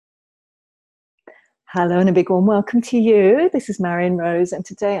Hello and a big warm welcome to you. This is Marion Rose, and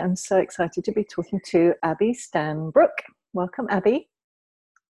today I'm so excited to be talking to Abbey Stanbrook. Welcome, Abbey.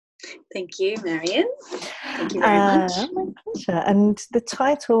 Thank you, Marion. Thank you very much. My pleasure. And the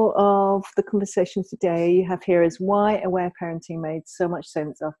title of the conversation today you have here is Why Aware Parenting Made So Much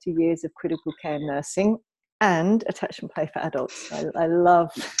Sense After Years of Critical Care Nursing and Attachment Play for Adults.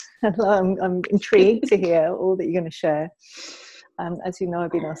 I'm intrigued to hear all that you're going to share. As you know,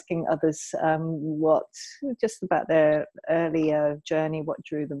 I've been asking others just about their earlier journey, what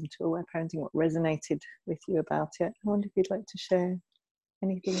drew them to aware parenting, what resonated with you about it. I wonder if you'd like to share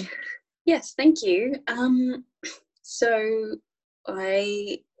anything. Yes, thank you. So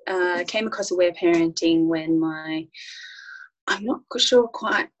I came across aware parenting when I'm not sure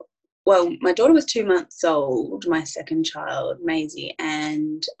quite, well, my daughter was 2 months old, my second child, Maisie,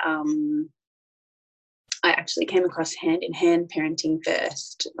 and I actually came across Hand in Hand Parenting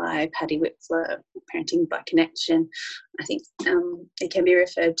first by Patty Whitfler, Parenting by Connection, I think it can be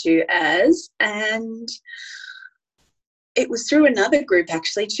referred to as, and it was through another group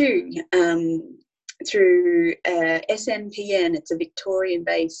actually too, through SNPN. It's a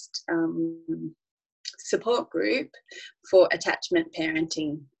Victorian-based support group for attachment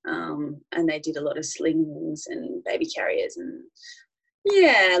parenting, and they did a lot of slings and baby carriers and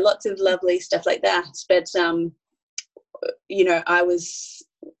lots of lovely stuff like that. But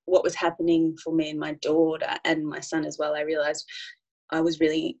what was happening for me and my daughter and my son as well, I realised I was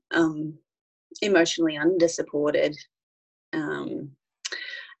really emotionally under-supported. And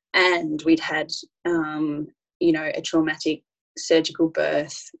we'd had, a traumatic surgical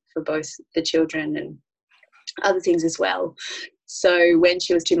birth for both the children and other things as well. So when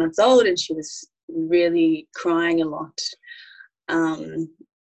she was 2 months old and she was really crying a lot,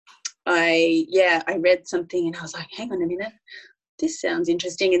 I read something and I was like, hang on a minute, this sounds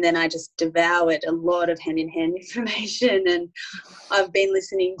interesting. And then I just devoured a lot of Hand in Hand information, and I've been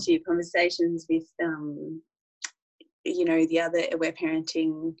listening to conversations with the other Aware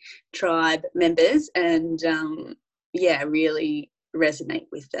Parenting tribe members, and really resonate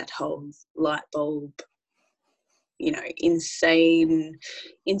with that whole light bulb,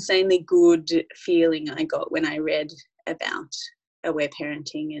 insanely good feeling I got when I read about aware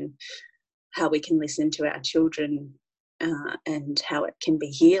parenting and how we can listen to our children and how it can be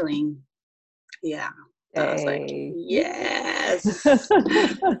healing. Yeah. Hey. I was like, yes.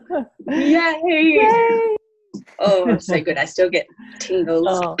 Yay. Yay. Oh, so good. I still get tingles.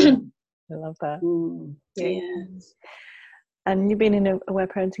 Oh, I love that. Yes. And you've been an aware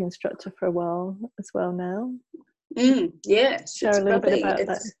parenting instructor for a while as well now. Yes. Share a little bit about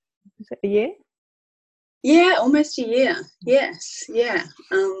that. Is it a year? Yeah, almost a year. Yes. Yeah.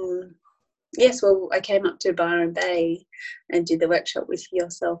 Yes, well, I came up to Byron Bay and did the workshop with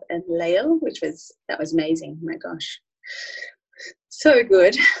yourself and Lael, that was amazing. Oh my gosh. So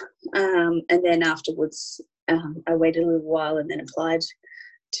good. And then afterwards, I waited a little while and then applied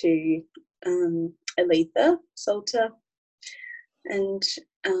to Aletha Salter. And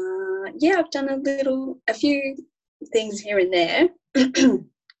I've done a few things here and there.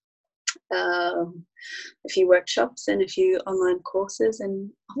 A few workshops and a few online courses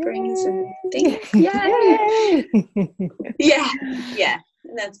and offerings. Yay. And things. Yay! Yeah.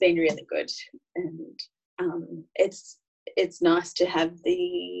 And that's been really good. And it's nice to have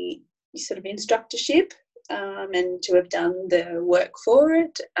the sort of instructorship and to have done the work for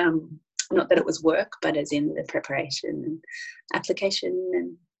it. Not that it was work, but as in the preparation and application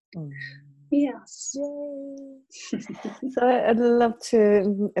and yes. So I'd love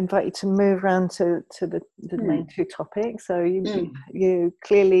to invite you to move around to the main two topics. So you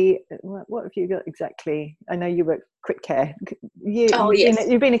clearly, what have you got exactly? I know you work crit care.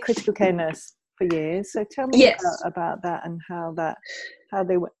 You've been a critical care nurse for years. So tell me about that and how the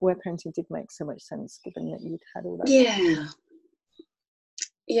aware parenting did make so much sense, given that you'd had all that.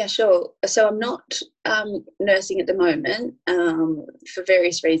 Yeah, sure. So I'm not nursing at the moment for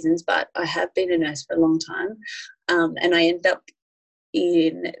various reasons, but I have been a nurse for a long time, and I ended up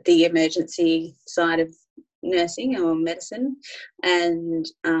in the emergency side of nursing or medicine, and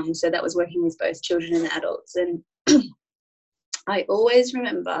so that was working with both children and adults. And I always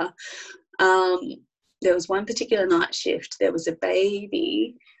remember there was one particular night shift. There was a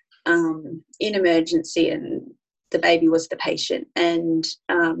baby in emergency, and the baby was the patient, and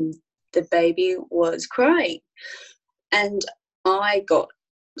the baby was crying, and I got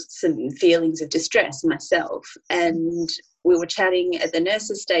some feelings of distress myself, and we were chatting at the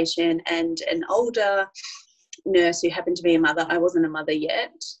nurse's station, and an older nurse who happened to be a mother, I wasn't a mother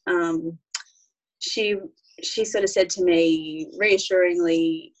yet, she sort of said to me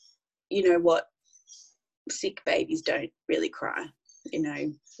reassuringly, you know what, sick babies don't really cry,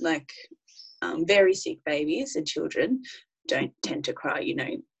 like very sick babies and children don't tend to cry.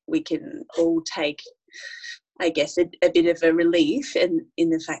 We can all take, I guess, a bit of a relief in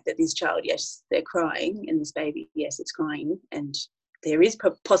the fact that this child, yes, they're crying, and this baby, yes, it's crying, and there is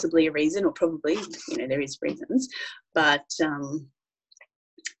possibly a reason, or probably, there is reasons, but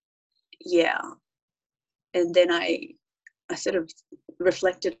yeah. And then I sort of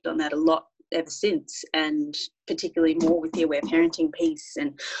reflected on that a lot ever since, and particularly more with the aware parenting piece,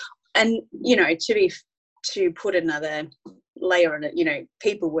 and to put another layer on it,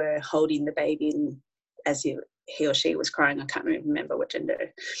 people were holding the baby and as he or she was crying. I can't remember what gender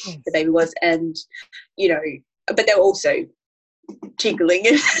the baby was, and but they were also jiggling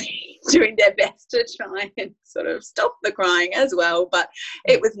and doing their best to try and sort of stop the crying as well. But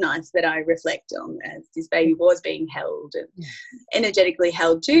it was nice that I reflect on as this baby was being held and energetically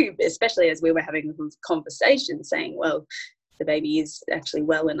held too, especially as we were having a conversation saying, well, the baby is actually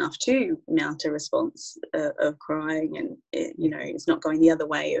well enough to mount a response of crying, and it's not going the other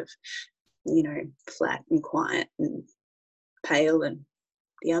way of flat and quiet and pale, and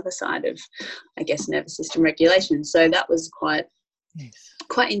the other side of, I guess, nervous system regulation. So that was quite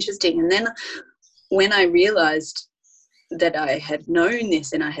interesting. And then when I realised that I had known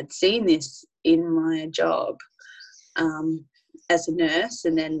this and I had seen this in my job as a nurse,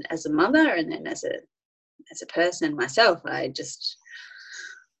 and then as a mother, and then as a person myself, I just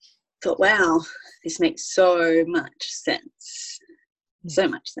thought, wow, this makes so much sense. Yes. So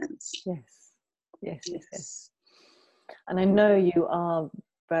much sense. Yes. And I know you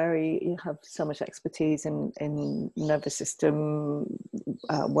have so much expertise in nervous system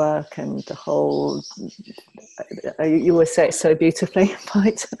work, and the whole, you always say it so beautifully,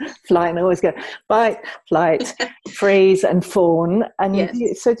 fight, flight, and I always go, fight, flight, freeze and fawn. And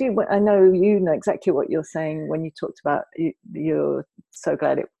I know you know exactly what you're saying when you talked about you're so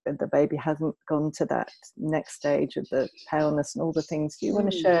glad the baby hasn't gone to that next stage of the paleness and all the things. Do you want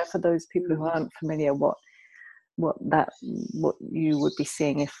to share for those people who aren't familiar what you would be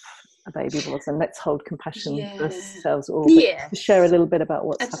seeing if a baby was? And let's hold compassion for ourselves all, but to share a little bit about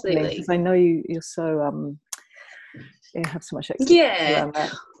what's happening, because I know you're so you have so much expertise around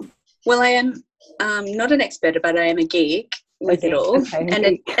that. Well, I am not an expert, but I am a geek with it all.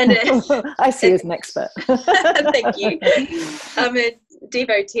 Okay, I see you as an expert. Thank you. I'm a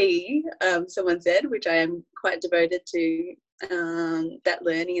devotee, someone said, which I am quite devoted to that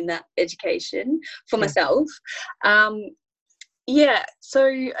learning and that education for myself. So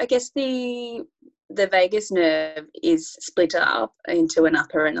I guess the vagus nerve is split up into an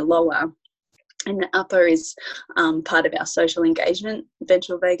upper and a lower, and the upper is part of our social engagement,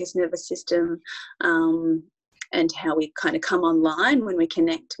 ventral vagus nervous system, and how we kind of come online when we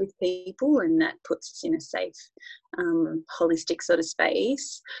connect with people, and that puts us in a safe, holistic sort of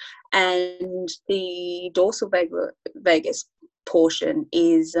space. And the dorsal vagus portion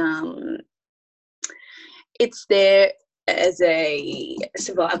is it's there as a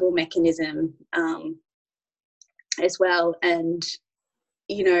survival mechanism as well. And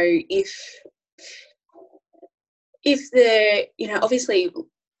if the obviously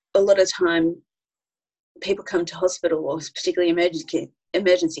a lot of time people come to hospital, or particularly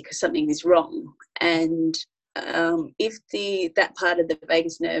emergency because something is wrong, and if that part of the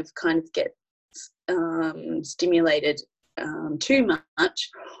vagus nerve kind of gets stimulated too much,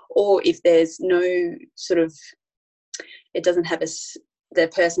 or if there's no sort of, the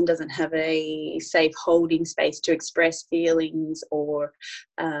person doesn't have a safe holding space to express feelings or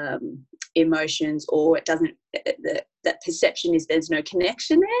emotions, or it doesn't, that perception is there's no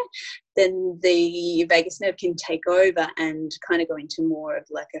connection there, then the vagus nerve can take over and kind of go into more of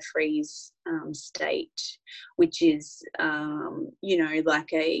like a freeze state, which is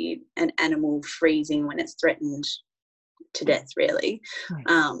like an animal freezing when it's threatened to death, really.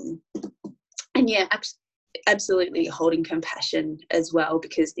 And absolutely holding compassion as well,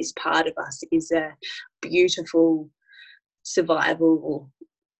 because this part of us is a beautiful, survival,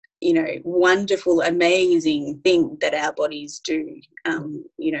 wonderful, amazing thing that our bodies do,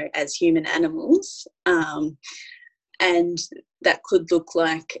 as human animals. And that could look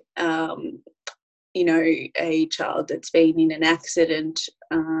like, a child that's been in an accident.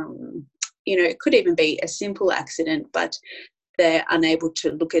 It could even be a simple accident, but they're unable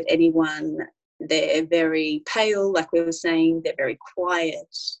to look at anyone. They're very pale, like we were saying. They're very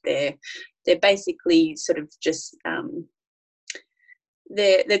quiet. They're basically sort of just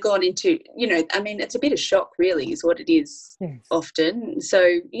they're gone into, it's a bit of shock, really, is what it is. Often.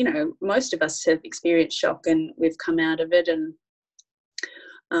 So, most of us have experienced shock and we've come out of it, and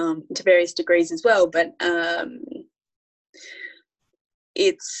to various degrees as well. But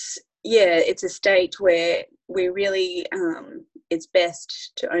it's a state where we really it's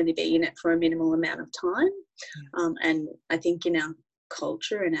best to only be in it for a minimal amount of time. And I think in our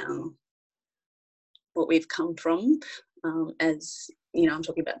culture and what we've come from, as you know, I'm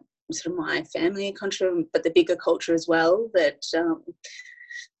talking about sort of my family culture, but the bigger culture as well, that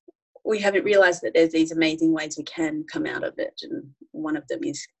we haven't realised that there's these amazing ways we can come out of it, and one of them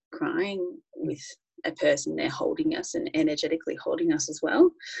is crying with a person there holding us and energetically holding us as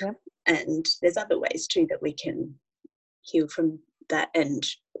well. Yep. And there's other ways too that we can heal from that and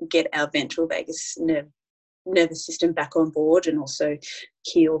get our ventral vagus nervous system back on board, and also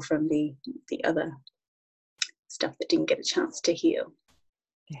heal from the other stuff that didn't get a chance to heal.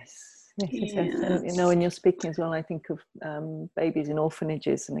 Yes. And you know, when you're speaking as well, I think of babies in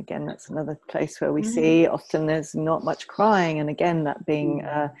orphanages, and again, that's another place where we see often there's not much crying, and again, that being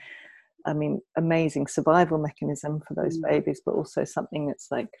amazing survival mechanism for those babies, but also something that's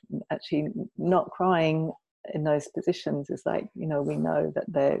like actually not crying in those positions is like, you know, we know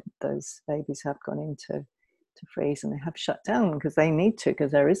that those babies have gone into freeze, and they have shut down because they need to,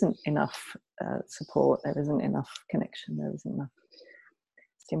 because there isn't enough support, there isn't enough connection, there isn't enough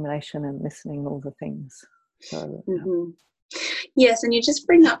stimulation and listening, all the things. So yes, and you just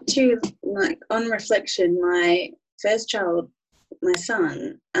bring up too, like on reflection, my first child, my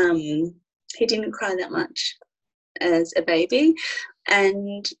son, he didn't cry that much as a baby,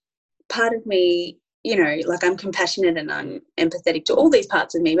 and part of me, you know, like I'm compassionate and I'm empathetic to all these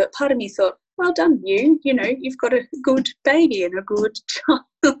parts of me, but part of me thought, well done, you know, you've got a good baby and a good child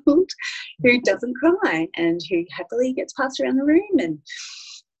who doesn't cry and who happily gets passed around the room and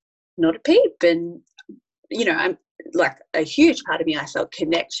not a peep. And, you know, I'm like, a huge part of me, I felt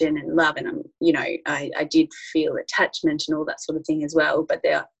connection and love, and you know, I did feel attachment and all that sort of thing as well. But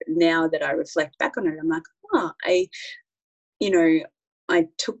now that I reflect back on it, I'm like, I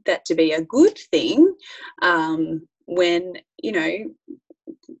took that to be a good thing, when, you know,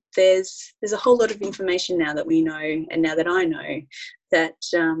 there's a whole lot of information now that we know, and now that I know that,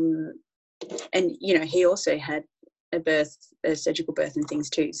 and, you know, he also had a surgical birth and things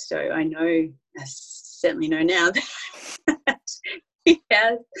too. So I certainly know now that he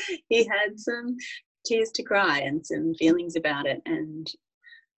had some tears to cry and some feelings about it. And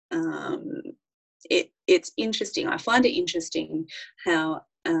it's interesting. I find it interesting how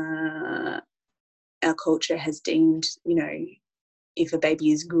our culture has deemed, you know, if a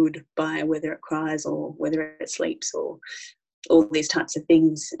baby is good by whether it cries or whether it sleeps or all these types of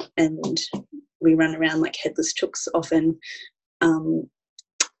things. And we run around like headless chooks often,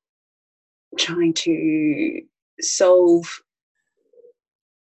 trying to solve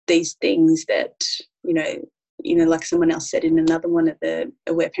these things that, you know, like someone else said in another one of the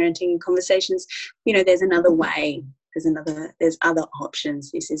aware parenting conversations, you know, there's another way, there's other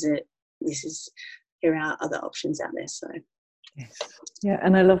options. There are other options out there. So yes. Yeah,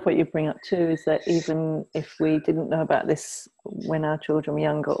 and I love what you bring up too, is that even if we didn't know about this when our children were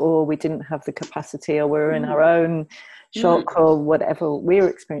younger, or we didn't have the capacity, or we're in our own shock or whatever we're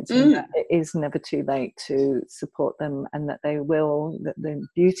experiencing, that it is never too late to support them, and that they will, that the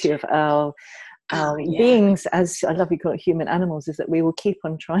beauty of our beings, as I love you call it, human animals, is that we will keep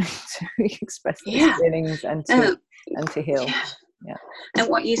on trying to express these feelings and to heal. Yeah. And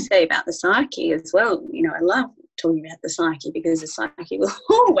what you say about the psyche as well, you know, I love talking about the psyche, because the psyche will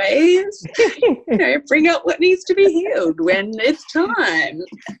always, you know, bring up what needs to be healed when it's time.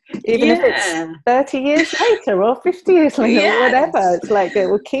 Even if it's 30 years later or 50 years later or whatever, it's like it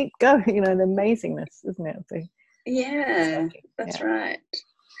will keep going, you know, the amazingness, isn't it? That's right.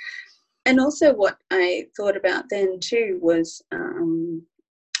 And also what I thought about then too was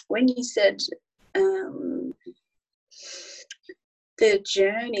when you said the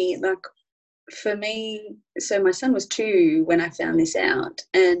journey, like for me, so my son was 2 when I found this out,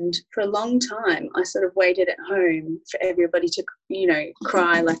 and for a long time I sort of waited at home for everybody to, you know,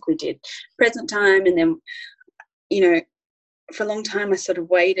 cry like we did present time, and then, you know, for a long time I sort of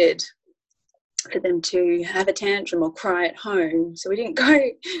waited for them to have a tantrum or cry at home, so we didn't go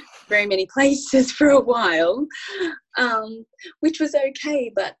very many places for a while, which was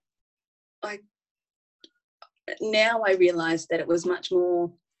okay. But now I realised that it was much more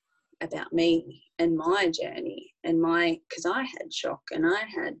about me and my journey and because I had shock, and I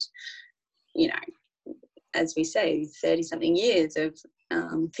had, you know, as we say, 30-something years of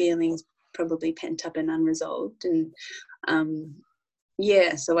feelings probably pent up and unresolved. And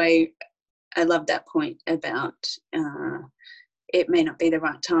so I love that point about it may not be the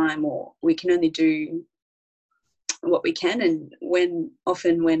right time, or we can only do what we can. And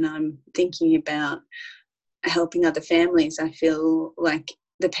often when I'm thinking about helping other families, I feel like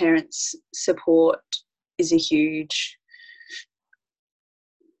the parents' support is a huge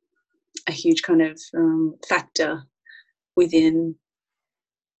kind of factor within,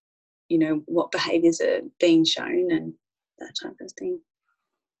 you know, what behaviours are being shown and that type of thing.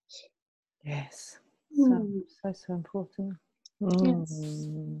 Yes, so important. Yes.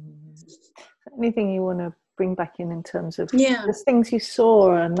 Anything you want to bring back in terms of the things you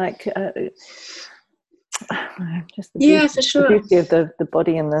saw and like just the beauty, for sure, the beauty of the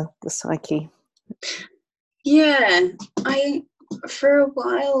body and the psyche. Yeah, for a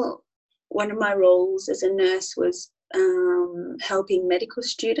while, one of my roles as a nurse was helping medical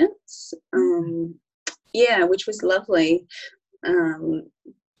students. Which was lovely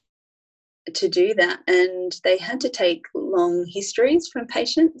to do that, and they had to take long histories from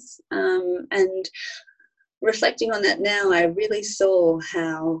patients, and reflecting on that now, I really saw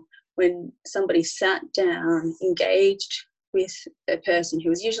how when somebody sat down, engaged with a person who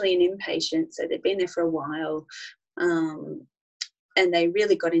was usually an inpatient, so they'd been there for a while, and they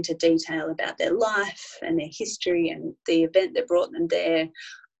really got into detail about their life and their history and the event that brought them there,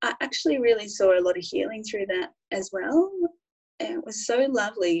 I actually really saw a lot of healing through that as well. And it was so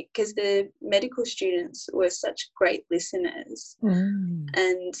lovely because the medical students were such great listeners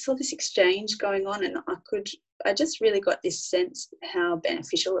and saw this exchange going on, and I just really got this sense how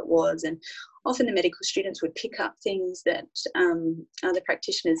beneficial it was. And often the medical students would pick up things that other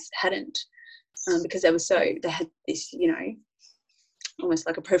practitioners hadn't, because they had this, you know, almost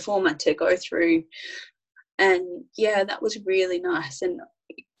like a pro forma to go through. And that was really nice. And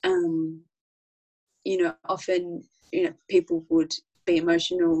you know, often, you know, people would be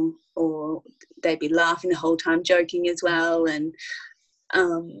emotional or they'd be laughing the whole time, joking as well, and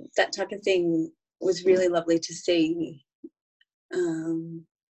that type of thing was really lovely to see. And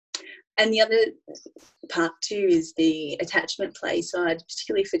the other part too is the attachment play side,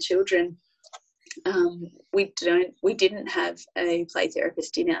 particularly for children. We didn't have a play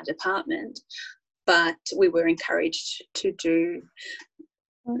therapist in our department, but we were encouraged to do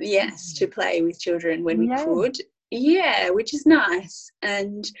to play with children when we could. Which is nice.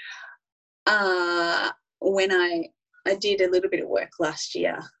 And when I did a little bit of work last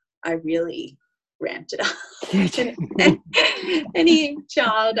year, I really ramped it up. Any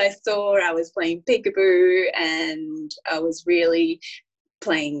child I saw, I was playing peekaboo, and I was really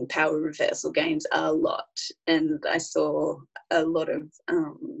playing power reversal games a lot, and I saw a lot of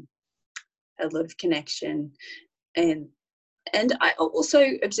connection. And I also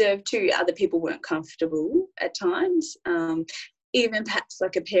observed too, other people weren't comfortable at times. Even perhaps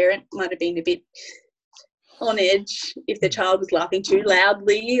like a parent might have been a bit on edge if the child was laughing too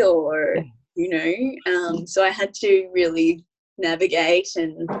loudly, or, you know, so I had to really navigate.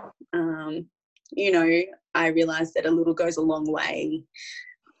 And, you know, I realised that a little goes a long way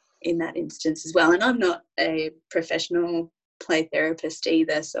in that instance as well. And I'm not a professional play therapist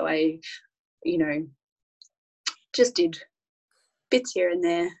either, so I, you know, just did bits here and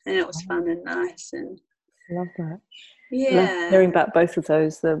there, and it was fun and nice. And love that. Hearing about both of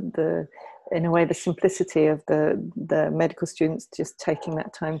those, the in a way the simplicity of the medical students just taking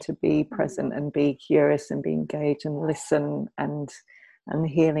that time to be present and be curious and be engaged and listen, and the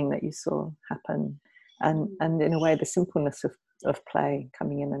healing that you saw happen, and in a way the simpleness of play,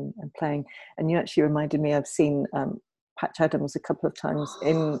 coming in and playing. And you actually reminded me, I've seen Patch Adams a couple of times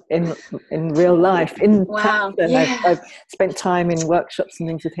in real life, in person. I've spent time in workshops and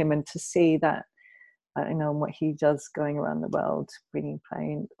things with him, and to see that, you know, what he does going around the world, bringing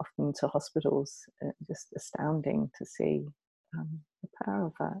play often to hospitals, just astounding to see the power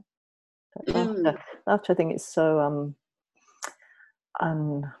of that. Laughter, I think it's so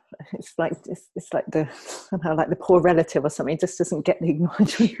it's like the somehow like the poor relative or something. It just doesn't get the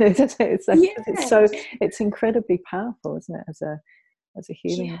acknowledgement, does it? It's incredibly powerful, isn't it, as a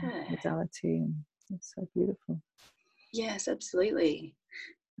healing modality, and it's so beautiful. Yes, absolutely.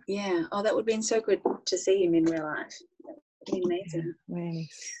 Yeah. Oh, that would have been so good to see him in real life. That would be amazing. Really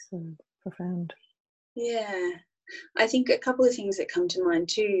so profound. Yeah. I think a couple of things that come to mind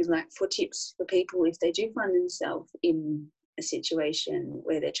too, like for tips for people if they do find themselves in a situation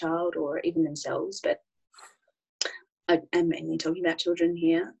where their child, or even themselves, but I'm mainly talking about children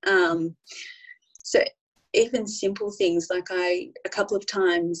here. So even simple things, like I a couple of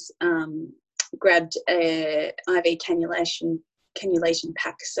times grabbed a IV cannulation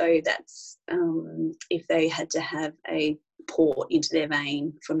pack, so that's if they had to have a port into their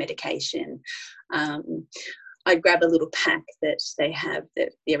vein for medication. I'd grab a little pack that they have,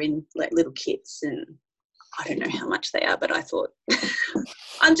 that they're in like little kits, and I don't know how much they are, but I thought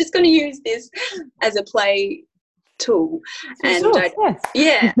I'm just going to use this as a play tool, and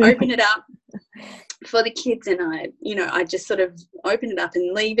yes. open it up for the kids, and I just sort of open it up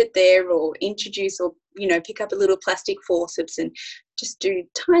and leave it there, or introduce, or pick up a little plastic forceps and just do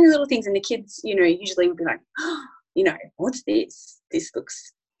tiny little things, and the kids usually would be like, oh, what's this? This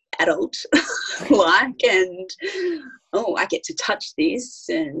looks adult like, and oh, I get to touch this,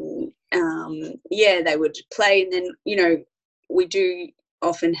 and they would play. And then we do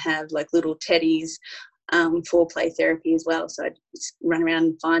often have like little teddies for play therapy as well, so I'd run around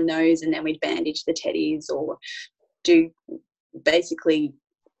and find those, and then we'd bandage the teddies, or do basically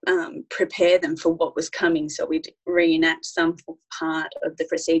prepare them for what was coming. So we'd reenact some part of the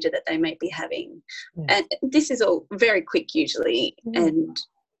procedure that they might be having. And this is all very quick usually. And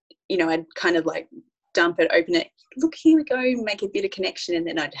I'd kind of like dump it, open it, look, here we go, make a bit of connection, and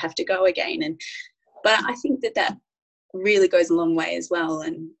then I'd have to go again. But I think that really goes a long way as well,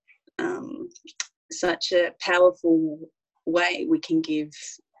 and such a powerful way we can give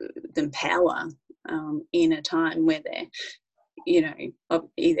them power in a time where they're either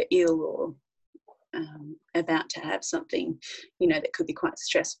ill or about to have something that could be quite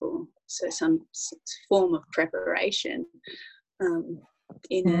stressful. So some form of preparation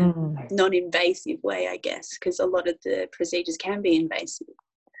in a non-invasive way, I guess, because a lot of the procedures can be invasive.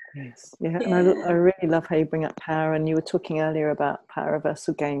 Yes, yeah. And I really love how you bring up power, and you were talking earlier about power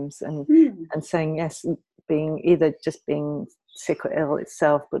reversal games, and saying yes, being sick or ill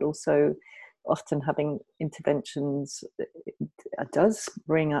itself, but also often having interventions, it does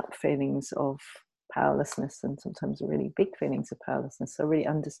bring up feelings of powerlessness, and sometimes really big feelings of powerlessness. So really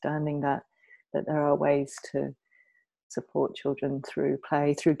understanding that there are ways to support children through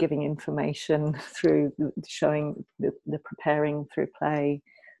play, through giving information, through showing the preparing through play.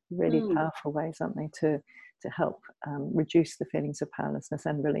 Really powerful ways, aren't they, to help reduce the feelings of powerlessness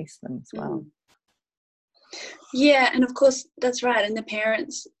and release them as well. Yeah, and of course that's right, and the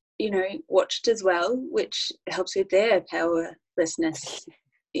parents watched as well, which helps with their powerlessness.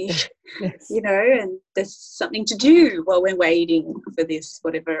 Yes. And there's something to do while we're waiting for this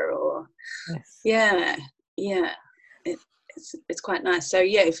whatever, or it's quite nice. So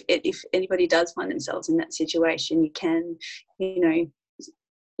if anybody does find themselves in that situation, you can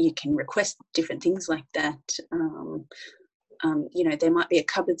you can request different things like that. There might be a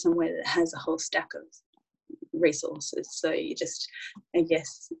cupboard somewhere that has a whole stack of resources, so you just, I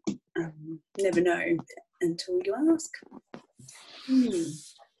guess, never know until you ask.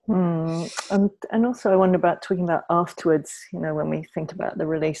 And also I wonder about talking about afterwards, when we think about the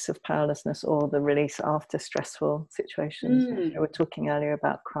release of powerlessness or the release after stressful situations. We were talking earlier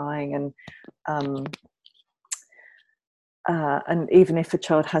about crying, and even if a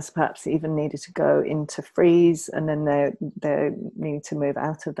child has perhaps even needed to go into freeze, and then they need to move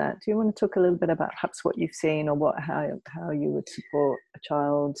out of that. Do you want to talk a little bit about perhaps what you've seen, or how you would support a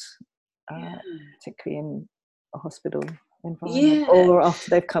child, particularly in a hospital environment, or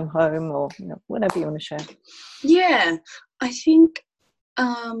after they've come home, or whatever you want to share? Yeah, I think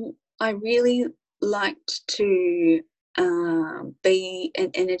I really liked to be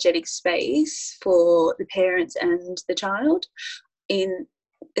an energetic space for the parents and the child,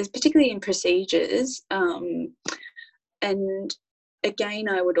 particularly in procedures. And again,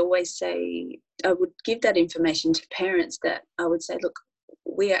 I would always say, I would give that information to parents, that I would say, look,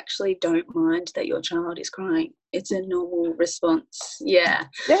 we actually don't mind that your child is crying. It's a normal response. Yeah.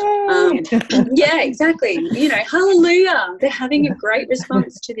 Yeah, exactly. Hallelujah. They're having a great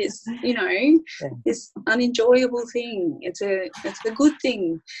response to this, this unenjoyable thing. It's a good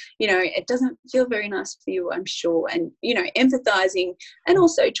thing. It doesn't feel very nice for you, I'm sure. And, empathizing, and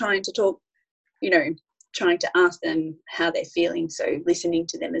also trying to talk, trying to ask them how they're feeling, so listening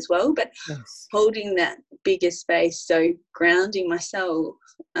to them as well, but holding that bigger space, so grounding myself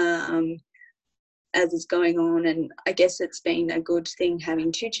as is going on. And I guess it's been a good thing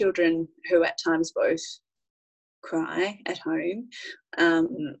having two children who at times both cry at home,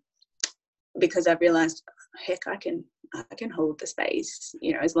 because I've realised, heck, I can hold the space,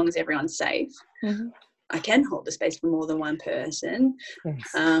 as long as everyone's safe. I can hold the space for more than one person.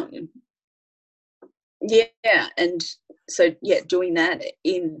 And so doing that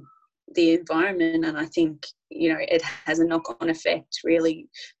in the environment, and I think it has a knock-on effect, really,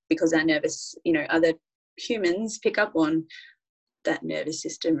 because our nervous, other humans pick up on that nervous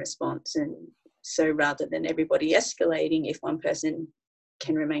system response. And so rather than everybody escalating, if one person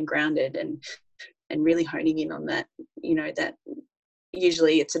can remain grounded and really honing in on that, that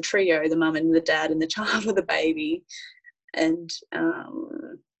usually it's a trio, the mum and the dad and the child or the baby, and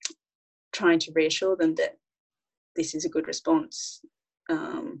trying to reassure them that this is a good response.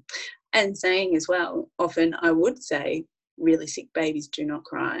 And saying as well, often I would say, really sick babies do not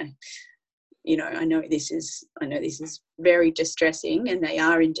cry. You know, I know this is very distressing, and they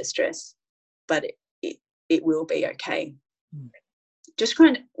are in distress, but it will be okay. Just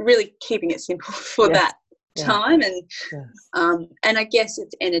kind of really keeping it simple for that time, and I guess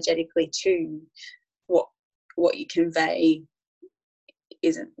it's energetically too. What you convey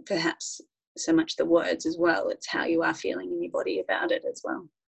isn't perhaps so much the words as well. It's how you are feeling in your body about it as well.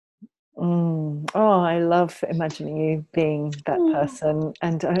 Oh, I love imagining you being that person.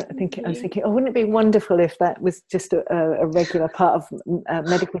 And I was thinking, wouldn't it be wonderful if that was just a regular part of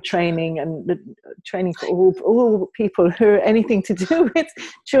medical training, and the training for all people who are anything to do with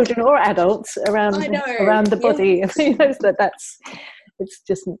children or adults around the body. You know, it's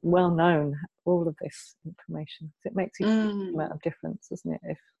just well known, all of this information. It makes a huge amount of difference, doesn't it,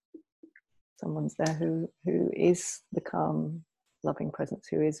 if someone's there who is the calm, loving presence,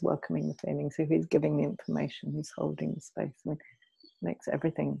 who is welcoming the feelings, who is giving the information, who's holding the space. I mean, it makes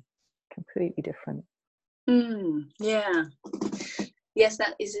everything completely different. Yeah. Yes,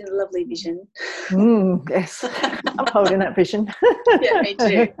 that is a lovely vision. Yes, I'm holding that vision. Yeah, me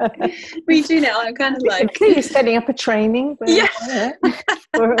too. Me too now. I'm kind of like... You're setting up a training for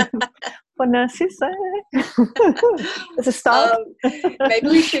nurses. As a start. Maybe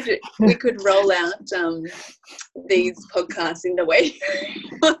we could roll out these podcasts in the way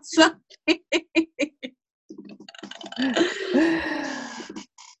or something.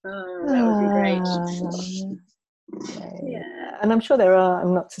 That would be great. Yeah, and I'm sure there are.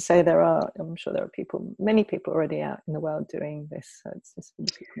 I'm sure there are many people already out in the world doing this. So it's just for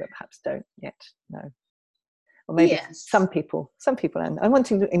the people that perhaps don't yet know, or maybe some people. And I want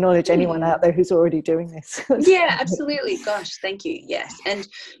to acknowledge anyone out there who's already doing this. Yeah, absolutely. Gosh, thank you. Yes, and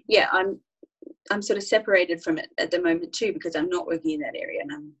yeah, I'm sort of separated from it at the moment too, because I'm not working in that area,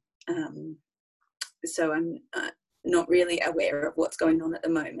 and so I'm not really aware of what's going on at the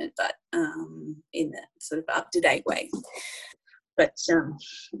moment, but in that sort of up-to-date way. But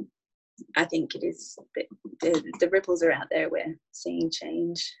I think it is the ripples are out there. We're seeing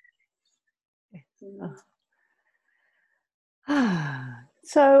change.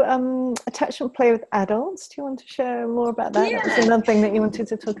 So attachment play with adults, do you want to share more about that? That was another thing that you wanted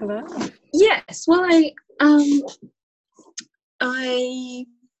to talk about. Yes, well, I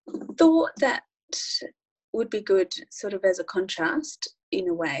thought that would be good sort of as a contrast in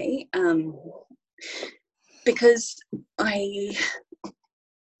a way, because I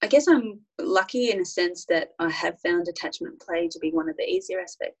guess I'm lucky in a sense that I have found attachment play to be one of the easier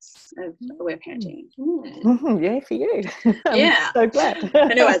aspects of aware parenting. Yeah, for you. Yeah. I'm so glad.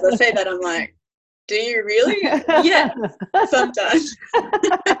 I know, as I say that, I'm like, do you really? Yeah, sometimes.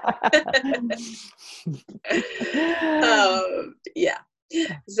 Yeah.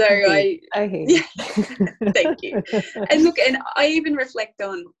 So I hear you. Thank you. And look, and I even reflect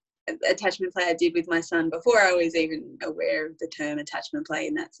on attachment play I did with my son before I was even aware of the term attachment play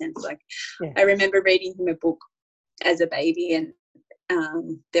in that sense. Like, I remember reading him a book as a baby, and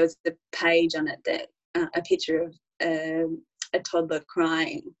there was a page on it that a picture of a toddler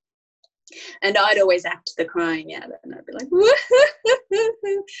crying, and I'd always act the crying out, and I'd be like,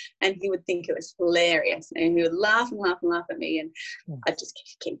 woo-hoo-hoo-hoo-hoo, and he would think it was hilarious, and he would laugh and laugh and laugh at me, and I'd just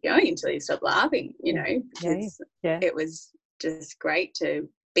keep going until he stopped laughing, you know, because it was just great to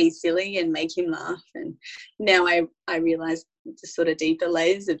be silly and make him laugh. And now I realise the sort of deeper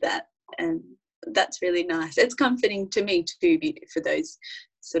layers of that, and that's really nice. It's comforting to me too, for those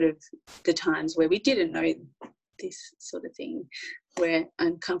sort of the times where we didn't know this sort of thing, where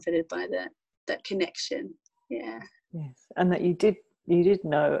I'm comforted by that connection. Yes, and that you did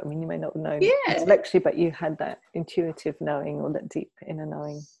know. I mean, you may not know intellectually, but you had that intuitive knowing, or that deep inner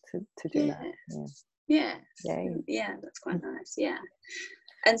knowing to do that. Yeah, that's quite nice. Yeah.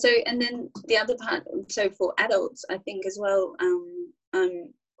 And so, and then the other part, so for adults, I think as well,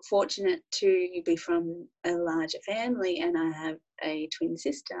 I'm fortunate to be from a larger family, and I have a twin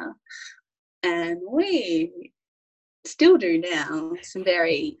sister, and we still do now some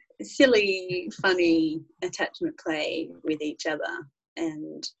very silly, funny attachment play with each other.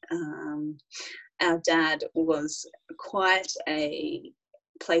 And our dad was quite a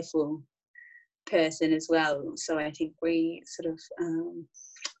playful person as well, so I think we sort of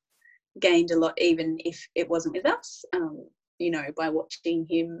gained a lot, even if it wasn't with us, you know, by watching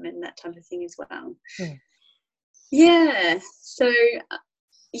him and that type of thing as well. So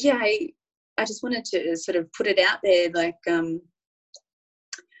I just wanted to sort of put it out there, like,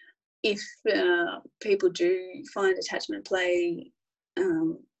 if people do find attachment play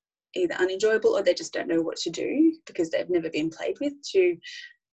either unenjoyable or they just don't know what to do because they've never been played with, to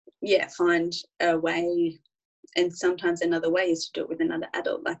find a way. And sometimes another way is to do it with another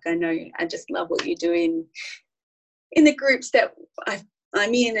adult. Like, I know I just love what you do in the groups that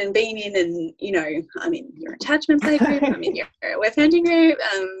I'm in and been in, and I'm in your attachment play group, I'm in your web parenting group,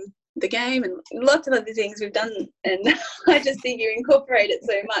 the game, and lots of other things we've done, and I just think you incorporate it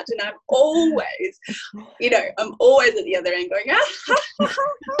so much, and I'm always at the other end going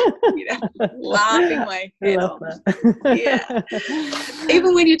laughing my head off.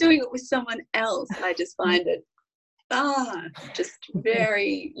 Even when you're doing it with someone else, I just find it just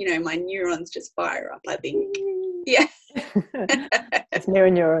very, my neurons just fire up, I think. It's mirror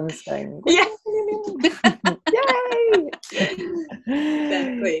neurons going, yay.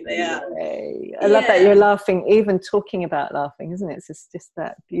 Exactly, they are. I love that you're laughing, even talking about laughing, isn't it? It's just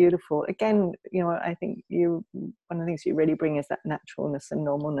that beautiful. Again, I think one of the things you really bring is that naturalness and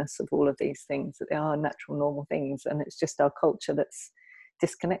normalness of all of these things, that they are natural, normal things, and it's just our culture that's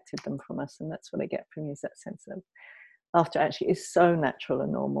disconnected them from us, and that's what I get from you, is that sense of laughter actually is so natural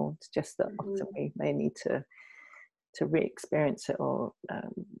and normal. It's just that often we may need to re-experience it, or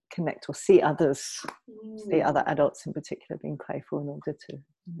connect, or see other adults in particular being playful, in order to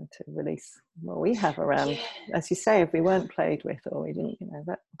release what we have around. As you say, if we weren't played with, or we didn't,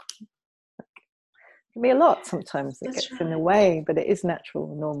 that can be a lot sometimes that gets in the way, but it is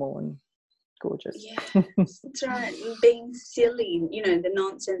natural and normal and gorgeous. That's right. Being silly, the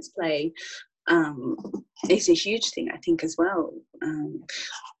nonsense play is a huge thing, I think, as well.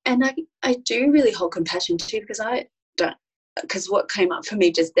 And I do really hold compassion too, because what came up for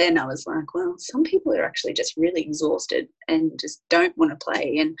me just then, I was like, well, some people are actually just really exhausted and just don't want to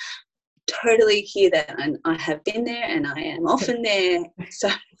play, and totally hear that, and I have been there, and I am often there, so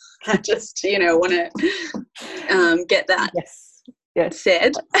I just want to get that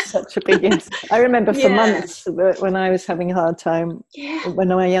said. Such a big yes. I remember for months when I was having a hard time when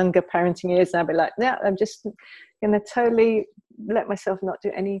my younger parenting years, I'd be like, I'm just going to totally let myself not do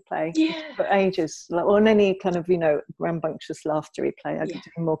any play for ages, or any kind of rambunctious laughter play. I could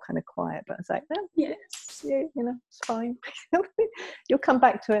do more kind of quiet, but I was like, it's fine. You'll come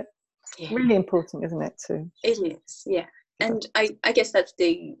back to it. Really important, isn't it? It is, and I guess that's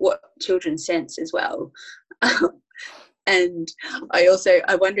what children sense as well. And I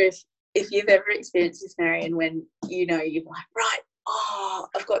wonder if you've ever experienced this, Marion, when you're like, right,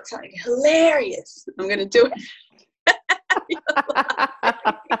 I've got something hilarious, I'm going to do it.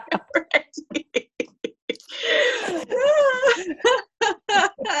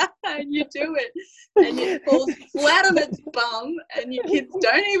 And you do it, and it falls flat on its bum, and your kids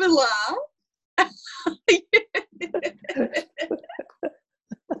don't even laugh.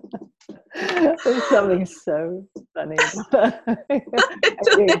 There's something so funny. I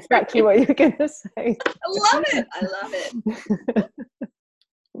knew exactly what you're going to say. I love it.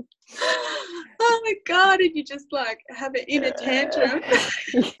 Oh my God, and you just like have it in a tantrum.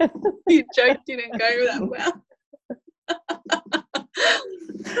 Your joke didn't go that well.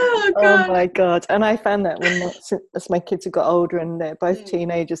 Oh my God. And I found that as my kids have got older, and they're both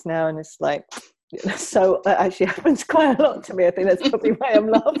teenagers now, and it's like, so that actually happens quite a lot to me. I think that's probably why I'm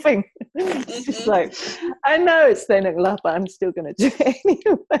laughing. It's just like, I know it's then a laugh, but I'm still going to do it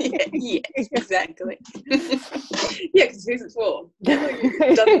anyway. Yeah, exactly. Because who's it for?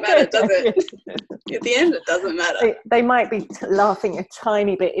 It doesn't matter, does it? At the end, it doesn't matter. They might be laughing a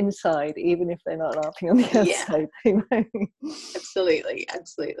tiny bit inside, even if they're not laughing on the outside.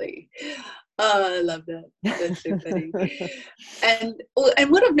 Absolutely. Oh, I love that. That's so funny. And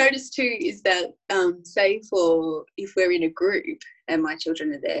what I've noticed too is that, say if we're in a group and my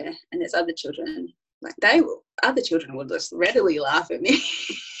children are there and there's other children, like other children will just readily laugh at me.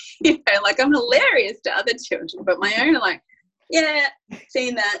 Like I'm hilarious to other children, but my own are like, yeah,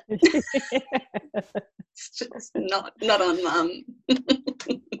 seen that. It's just not on mum.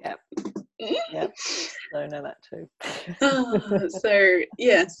 Yep. I know that too. So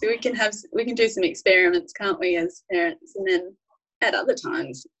we can do some experiments, can't we, as parents? And then at other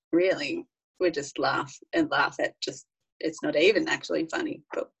times, really, we just laugh at it's not even actually funny,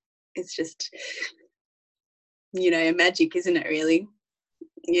 but it's just magic, isn't it, really?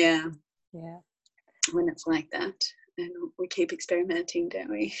 Yeah When it's like that, and we keep experimenting,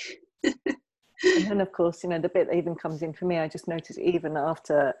 don't we? And then of course, the bit that even comes in for me, I just notice even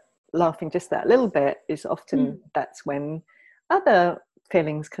after laughing just that little bit, is often that's when other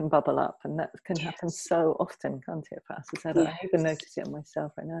feelings can bubble up, and that can happen so often, can't it, for us as adults? I even notice it on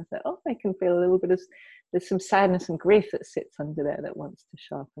myself right now. That I can feel a little bit of, there's some sadness and grief that sits under there that wants to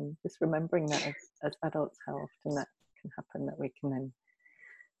sharpen. Just remembering that as adults, how often that can happen, that we can then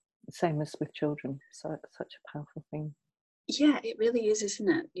Same as with children. So it's such a powerful thing. Yeah, it really is, isn't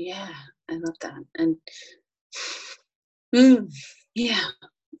it? Yeah, I love that. And yeah,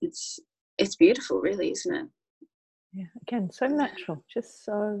 it's beautiful, really, isn't it? Yeah, again, so natural, just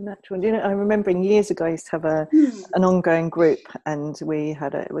so natural. You know, I remember years ago I used to have an ongoing group, and we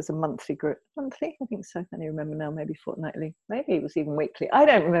had it was a monthly group. Monthly, I think so. I don't remember now. Maybe fortnightly. Maybe it was even weekly. I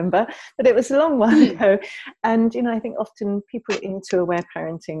don't remember, but it was a long while ago. And you know, I think often people into aware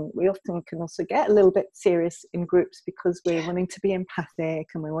parenting, we often can also get a little bit serious in groups because we're wanting to be empathic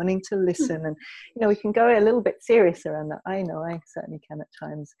and we're wanting to listen, and you know, we can go a little bit serious around that. I know I certainly can at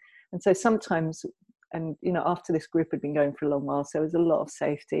times, and so sometimes. And, you know, after this group had been going for a long while, so there was a lot of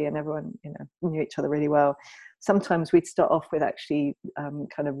safety and everyone, you know, knew each other really well. Sometimes we'd start off with actually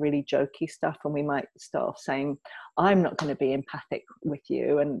kind of really jokey stuff, and we might start off saying, I'm not going to be empathic with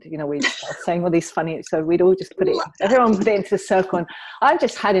you. And, you know, we'd start saying all these funny, so we'd all just everyone put it into the circle. And I've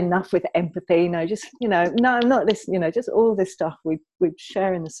just had enough with empathy, you know, just, you know, no, I'm not this, you know, just all this stuff we'd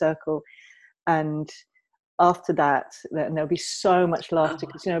share in the circle. And after that, and there'll be so much laughter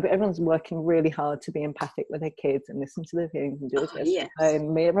because, you know, but everyone's working really hard to be empathic with their kids and listen to their feelings and do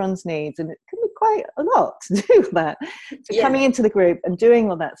and meet everyone's needs, and it can be quite a lot to do that. So coming into the group and doing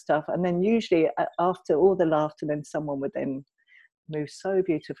all that stuff, and then usually after all the laughter, then someone would then move so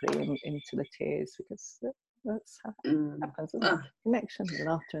beautifully into the tears, because that's how it happens, isn't it? Connection,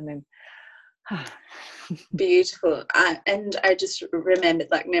 laughter, and then beautiful. And I just remembered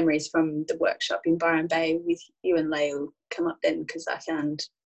like memories from the workshop in Byron Bay with you and Leil come up then, because I found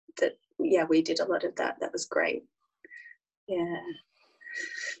that we did a lot of that. That was great. Yeah.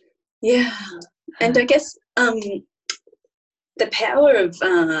 And I guess the power of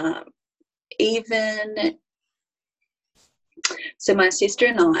even so my sister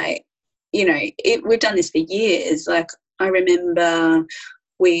and I, you know, we've done this for years. Like I remember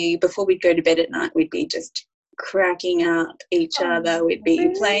before we'd go to bed at night, we'd be just cracking up each other. We'd be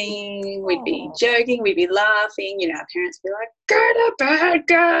playing, we'd be joking, we'd be laughing. You know, our parents would be like, "Go to bed,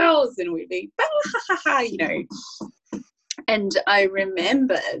 girls," and we'd be, you know. And I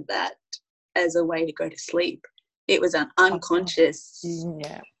remember that as a way to go to sleep. It was an unconscious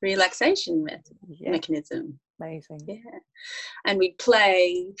relaxation mechanism. Amazing. Yeah. And we'd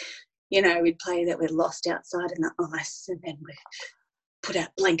play, you know, that we're lost outside in the ice, and then we'd put our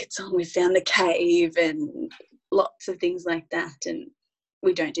blankets on, we found the cave, and lots of things like that. And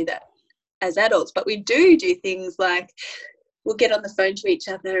we don't do that as adults, but we do things like we'll get on the phone to each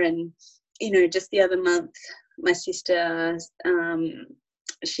other. And, you know, just the other month, my sister,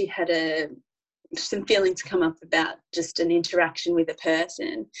 she had some feelings come up about just an interaction with a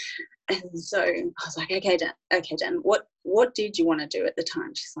person. And so I was like, okay, Dan, what did you want to do at the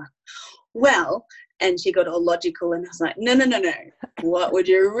time? She's like, well, and she got all logical, and I was like, no. What would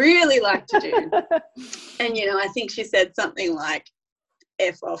you really like to do? And, you know, I think she said something like,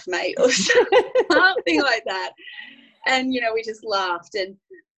 F off, mate, or something like that. And, you know, we just laughed. And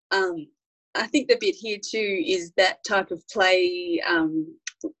I think the bit here too is that type of play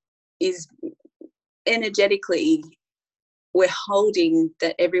is energetically we're holding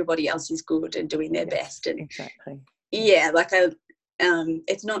that everybody else is good and doing their best. And exactly. Yeah, like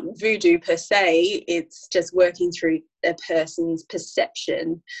it's not voodoo per se, it's just working through a person's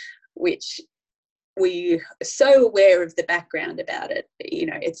perception, which we are so aware of the background about it. You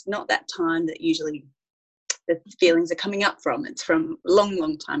know, it's not that time that usually the feelings are coming up from. It's from a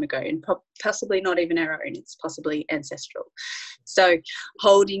long time ago, and possibly not even our own. It's possibly ancestral. So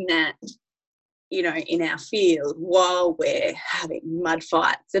holding that, you know, in our field while we're having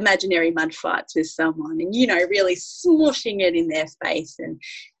imaginary mud fights with someone, and, you know, really smushing it in their face, and,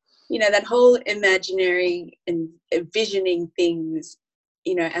 you know, that whole imaginary and envisioning things,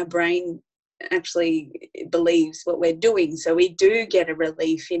 you know, our brain actually believes what we're doing. So we do get a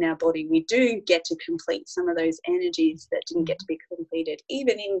relief in our body. We do get to complete some of those energies that didn't get to be completed,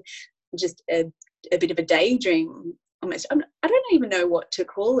 even in just a bit of a daydream almost. I don't even know what to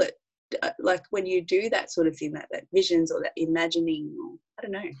call it. Like when you do that sort of thing, that visions or that imagining, or I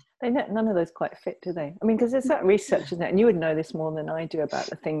don't know. None of those quite fit, do they? I mean, because there's that research, isn't it? And you would know this more than I do about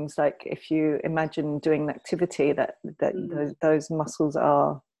the things like if you imagine doing an activity that those muscles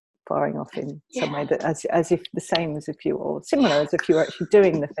are firing off in some way, that as if the same as if you, or similar as if you were actually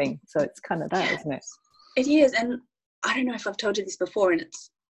doing the thing. So it's kind of that, isn't it? It is. And I don't know if I've told you this before, and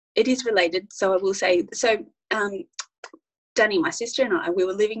it is related. So I will say, Danny, my sister and I, we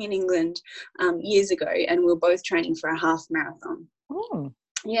were living in England years ago, and we were both training for a half marathon. Oh.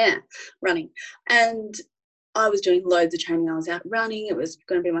 Yeah, running. And I was doing loads of training. I was out running. It was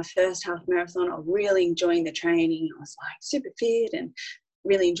going to be my first half marathon. I was really enjoying the training. I was like super fit, and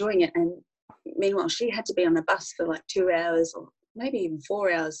really enjoying it. And meanwhile, she had to be on a bus for like 2 hours or maybe even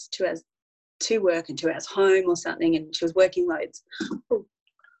 4 hours, 2 hours to work and 2 hours home or something. And she was working loads. Oh,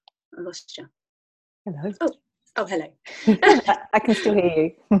 I lost you. Hello. Oh, hello. I can still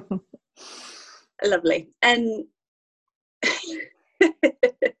hear you. Lovely. And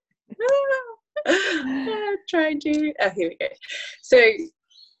trying to, oh, here we go. So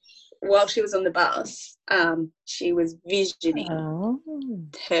while she was on the bus, she was visioning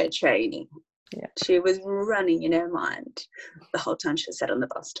her training. Yeah. She was running in her mind the whole time she was sat on the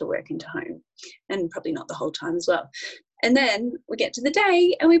bus to work and to home, and probably not the whole time as well. And then we get to the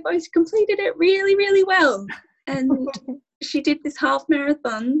day and we both completed it really, really well. And she did this half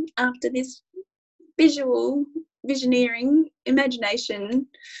marathon after this visioneering, imagination,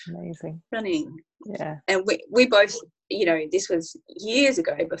 amazing running. Yeah. And we both, you know, this was years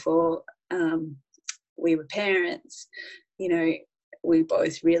ago before we were parents. You know, we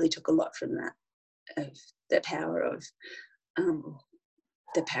both really took a lot from that, of the power of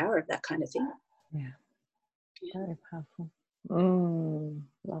that kind of thing. Yeah. Very powerful.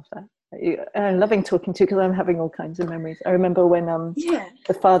 Love that. I'm loving talking to you because I'm having all kinds of memories. I remember when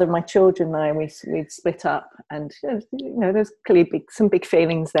the father of my children and I, we'd split up, and you know, there's clearly some big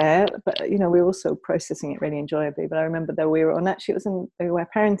feelings there, but you know, we were also processing it really enjoyably. But I remember that we were on, actually it was in the AwP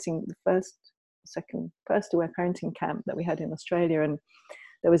parenting, the first AwP parenting camp that we had in Australia, and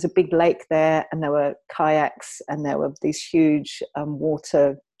there was a big lake there, and there were kayaks, and there were these huge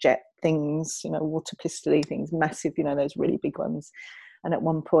water jet things, you know, water pistol-y things, massive, you know, those really big ones. And at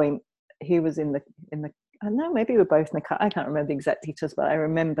one point he was in the I don't know, maybe we were both in the car. I can't remember the exact details, but I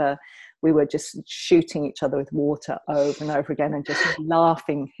remember we were just shooting each other with water over and over again, and just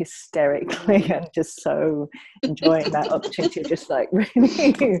laughing hysterically, and just so enjoying that opportunity of just like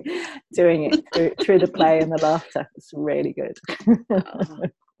really doing it through the play and the laughter. It's really good. Oh,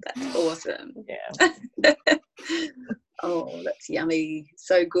 that's awesome. Yeah. Oh, that's yummy.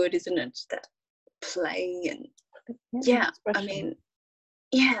 So good, isn't it? That play and I mean,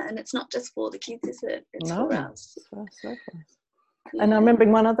 yeah, and it's not just for the kids, is it? It's for us. It's for us, so for us. Yeah. And I remember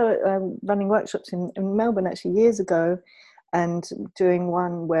one other running workshops in Melbourne actually years ago, and doing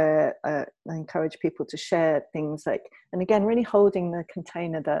one where I encourage people to share things like, and again, really holding the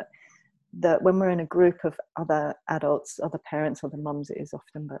container that when we're in a group of other adults, other parents, other mums it is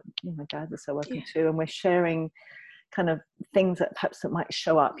often, but you know, dads are so welcome too, and we're sharing kind of things that perhaps that might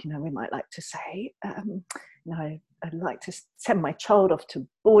show up. You know, we might like to say, you know, I'd like to send my child off to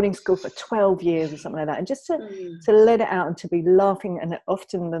boarding school for 12 years or something like that, and just to let it out and to be laughing, and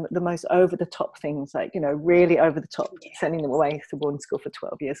often the most over the top things, like, you know, really over the top, sending them away to boarding school for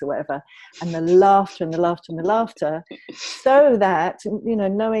 12 years or whatever, and the laughter and the laughter and the laughter, so that, you know,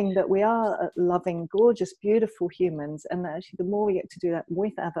 knowing that we are loving, gorgeous, beautiful humans, and that actually the more we get to do that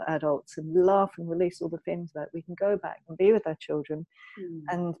with other adults and laugh and release all the things, that we can go back and be with our children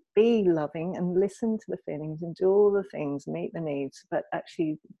and be loving and listen to the feelings and do all the things, meet the needs, but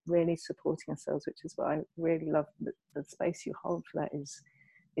actually really supporting ourselves, which is what I really love. The space you hold for that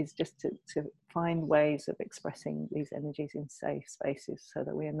is just to find ways of expressing these energies in safe spaces, so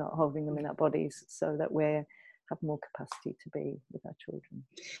that we are not holding them in our bodies, so that we have more capacity to be with our children.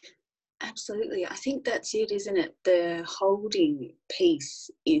 Absolutely. I think that's it, isn't it? The holding piece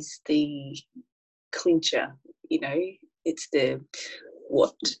is the clincher, you know, it's the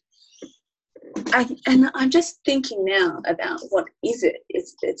what. And I'm just thinking now about what is it?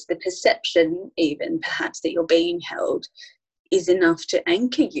 It's the perception, even perhaps, that you're being held is enough to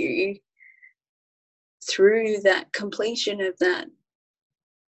anchor you through that completion of that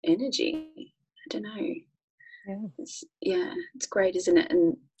energy. I don't know. It's great, isn't it?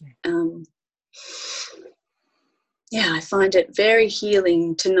 And I find it very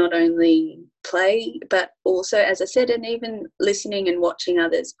healing to not only play, but also, as I said, and even listening and watching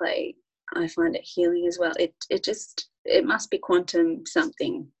others play, I find it healing as well. It must be quantum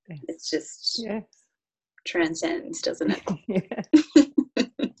something. It's just transcends, doesn't it?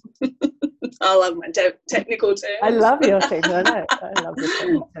 I love my technical terms. I love your technical. I love the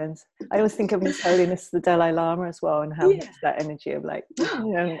technical terms. I always think of His Holiness the Dalai Lama as well, and how that energy of, like,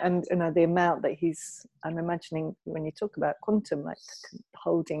 you know, and you know, the amount that I'm imagining when you talk about quantum, like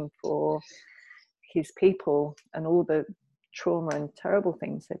holding for his people and all the trauma and terrible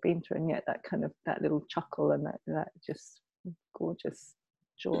things they've been through, and yet that little chuckle and that just gorgeous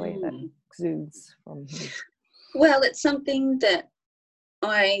joy that exudes from him. Well, it's something that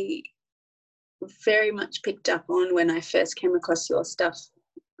I very much picked up on when I first came across your stuff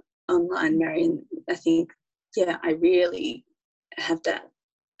online, Marion. I think, I really have that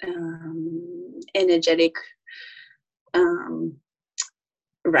energetic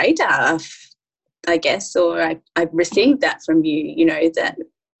radar, I guess, or I received that from you, you know, that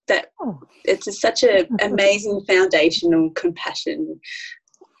it's such a amazing foundational compassion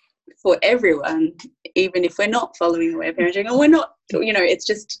for everyone, even if we're not following aware parenting, and we're not, you know, it's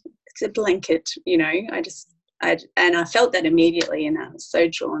a blanket, you know. I felt that immediately, and I was so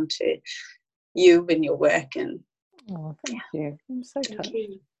drawn to you and your work. And thank you. I'm so touched.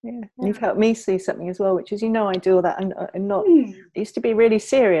 You. Yeah, you've helped me see something as well, which is, you know, I do all that and not. I used to be really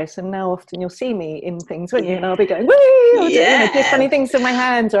serious, and now often you'll see me in things, won't you? And I'll be going, woo, you know, do funny things with my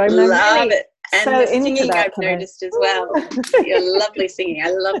hands, or I'm love really it. And so your into singing, that. I've noticed as well. Your lovely singing.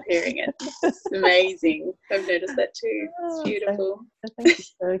 I love hearing it. It's amazing. I've noticed that too. It's beautiful. So thank you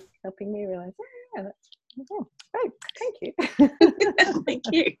for helping me realise. Yeah, that's great. Thank you. Thank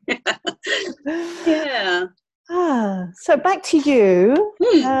you. Yeah. So back to you.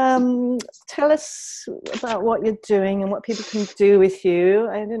 Tell us about what you're doing and what people can do with you.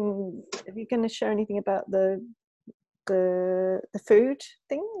 Are you going to share anything about the food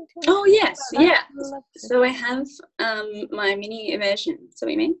thing? Oh yes, yeah. So I have my mini immersion. So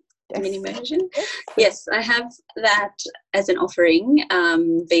we mean mini immersion. Yes, I have that as an offering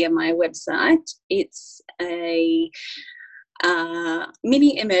via my website. It's a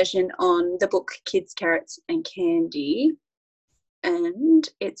mini immersion on the book Kids, Carrots and Candy, and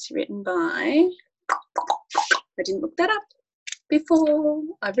it's written by, I didn't look that up before,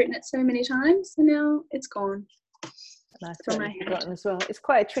 I've written it so many times and now it's gone from my head as well. It's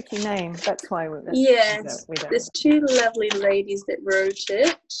quite a tricky name, that's why we don't there's two lovely ladies that wrote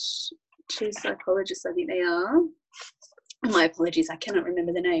it, two psychologists I think they are. My apologies, I cannot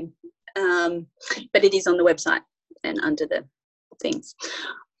remember the name, but it is on the website and under the things.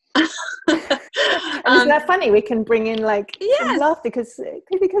 Isn't that funny? We can bring in some laughter because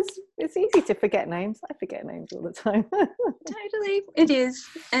it's easy to forget names. I forget names all the time. Totally, it is,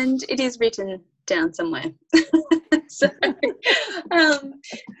 and it is written down somewhere. So,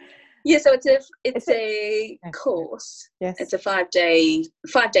 so it's a course. Yes, it's a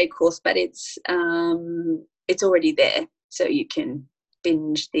 5-day course, but it's already there, so you can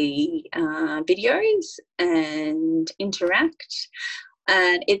binge the videos and interact.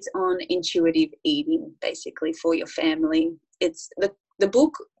 And it's on intuitive eating, basically, for your family. It's the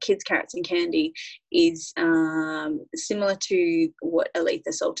book Kids, Carrots and Candy is similar to what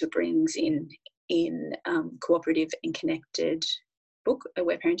Aletha Salter brings in Cooperative and Connected book, a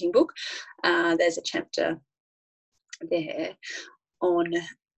aware parenting book. There's a chapter there on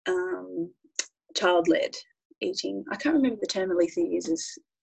child-led eating. I can't remember the term Aletha uses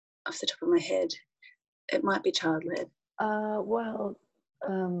off the top of my head. It might be child-led.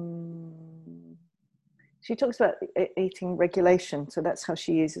 She talks about eating regulation, so that's how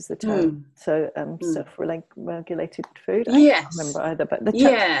she uses the term. So self-regulated food. I can't remember either, but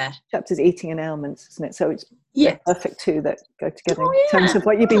the chapter's eating and ailments, isn't it? So it's perfect two that go together in terms of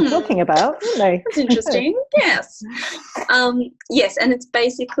what you've been talking about, aren't they? That's interesting. Yes. Yes, and it's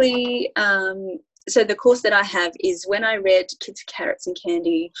basically so the course that I have is, when I read Kids, Carrots and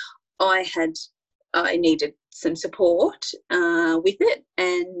Candy, I needed some support with it,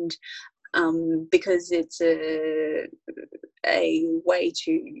 and because it's a way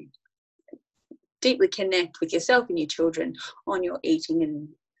to deeply connect with yourself and your children on your eating and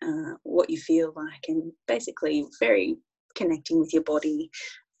what you feel like, and basically very connecting with your body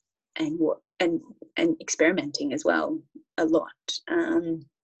and experimenting as well a lot.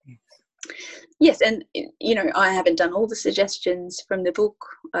 Yes, and you know, I haven't done all the suggestions from the book.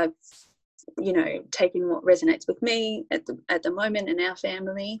 I've taken what resonates with me at the moment in our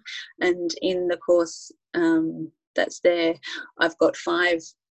family, and in the course that's there, I've got five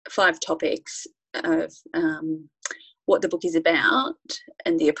topics of what the book is about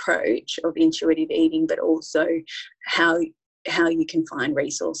and the approach of intuitive eating, but also how you can find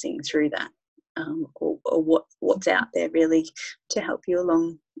resourcing through that, or what's out there really to help you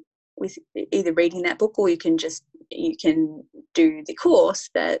along with either reading that book, or you can do the course.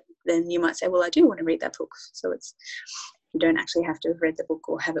 That then you might say, well, I do want to read that book. So you don't actually have to have read the book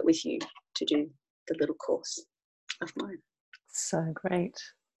or have it with you to do the little course of mine. So great.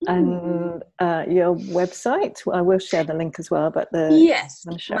 And your website, I will share the link as well, but yes,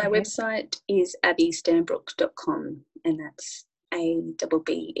 my website is abbeystanbrook.com, and that's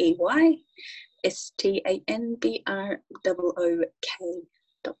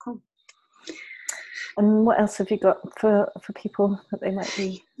AbbeyStanbrook.com. And what else have you got for people that they might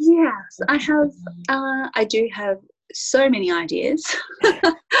be? Yes, I have. I do have so many ideas,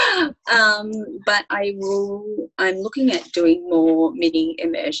 but I'm looking at doing more mini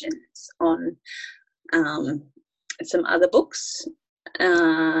immersions on some other books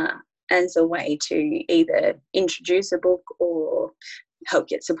as a way to either introduce a book or help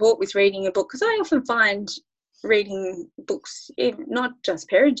get support with reading a book, because I often find reading books, not just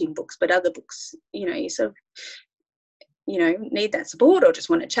parenting books but other books, you sort of need that support or just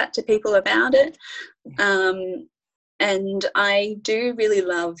want to chat to people about it. And I do really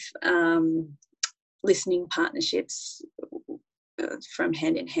love listening partnerships from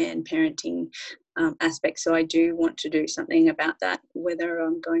hand-in-hand parenting aspects. So I do want to do something about that, whether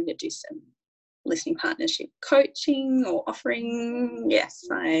I'm going to do some listening partnership coaching or offering. Yes,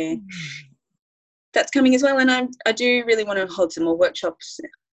 that's coming as well. And I do really want to hold some more workshops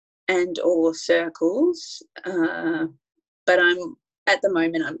and or circles. But at the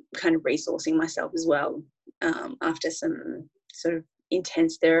moment, I'm kind of resourcing myself as well after some sort of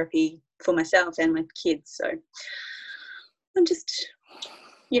intense therapy for myself and my kids. So I'm just,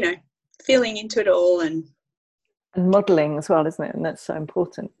 feeling into it all and modelling as well, isn't it? And that's so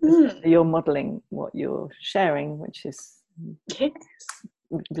important. You're modelling what you're sharing, which is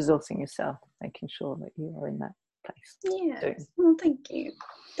resourcing yourself, making sure that you are in that place. Yeah. Well, thank you.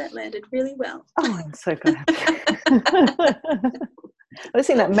 That landed really well. Oh, I'm so glad. I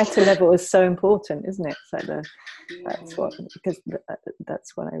think that meta level is so important, isn't it? So that's what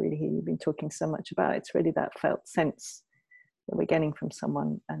I really hear you've been talking so much about. It's really that felt sense that we're getting from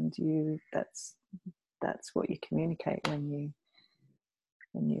someone, and that's what you communicate when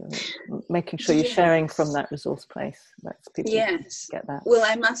you're making sure you're sharing from that resource place. That's people get that. Well,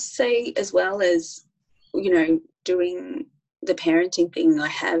 I must say, as well as doing the parenting thing, I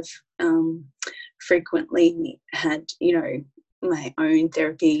have frequently had my own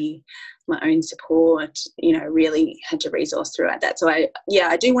therapy, my own support, really had to resource throughout that. So I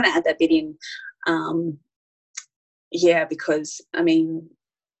do want to add that bit in, because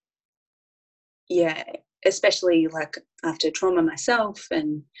especially like after trauma myself,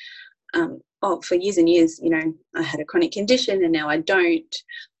 and for years and years, I had a chronic condition and now I don't,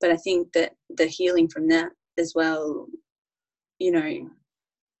 but I think that the healing from that as well,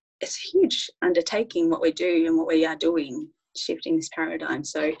 it's a huge undertaking what we do and what we are doing, shifting this paradigm.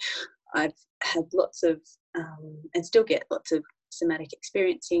 So I've had lots of and still get lots of somatic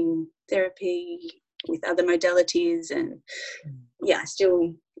experiencing therapy with other modalities, and I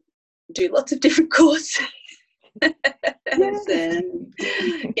still do lots of different courses. And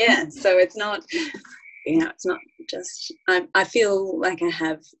so it's not it's not just I feel like I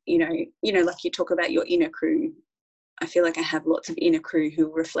have like you talk about your inner crew. I feel like I have lots of inner crew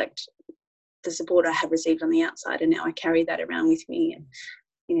who reflect the support I have received on the outside, and now I carry that around with me. And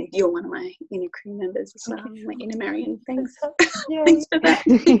you're one of my inner crew members as well, my inner Marion. Thanks. Thanks for that.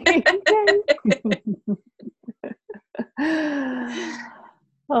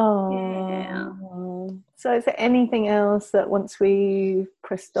 So is there anything else that once we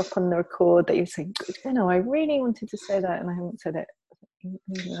press stop on the record that you think, I really wanted to say that and I haven't said it?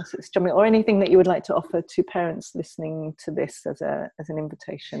 Anything else that's jumping, or anything that you would like to offer to parents listening to this as an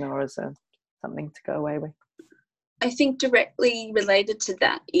invitation or as something to go away with? I think directly related to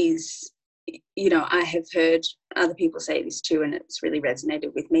that is, I have heard other people say this too, and it's really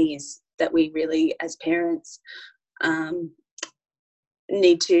resonated with me, is that we really, as parents,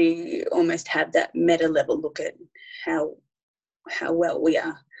 need to almost have that meta level look at how well we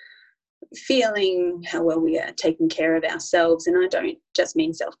are feeling, how well we are taking care of ourselves. And I don't just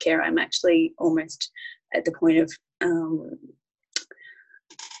mean self-care. I'm actually almost at the point of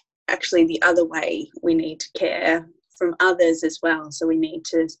actually the other way. We need to care from others as well. So we need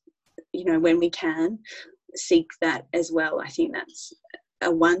to, when we can, seek that as well. I think that's a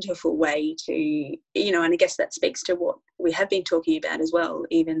wonderful way to, and I guess that speaks to what we have been talking about as well,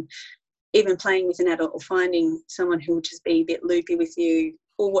 even playing with an adult or finding someone who will just be a bit loopy with you,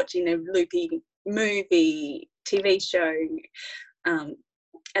 or watching a loopy movie, TV show.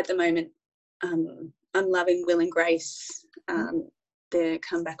 At the moment, I'm loving Will and Grace. Their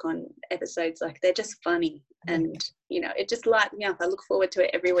comeback on episodes, like they're just funny, and it just lights me up. I look forward to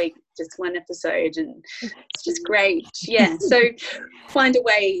it every week, just one episode, and it's just great. So find a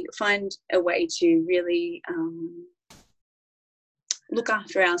way to really look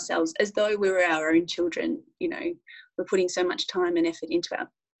after ourselves as though we were our own children. We're putting so much time and effort into our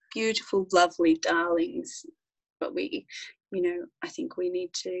beautiful, lovely darlings, but we, I think we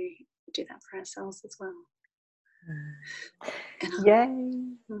need to do that for ourselves as well. Yay.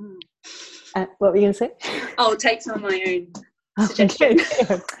 What were you going to say? I'll take some of my own suggestions.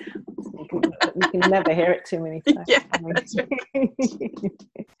 You can never hear it too many times. Yeah, that's right.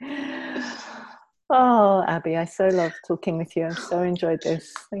 Oh, Abby, I so love talking with you. I've so enjoyed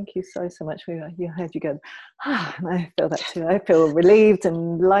this. Thank you so, so much. You heard you go, and I feel that too. I feel relieved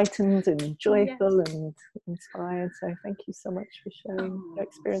and lightened and joyful and inspired. So thank you so much for sharing your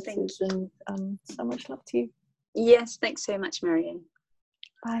experiences, and so much love to you. Yes, thanks so much, Marion.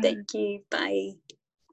 Bye. Thank you. Bye.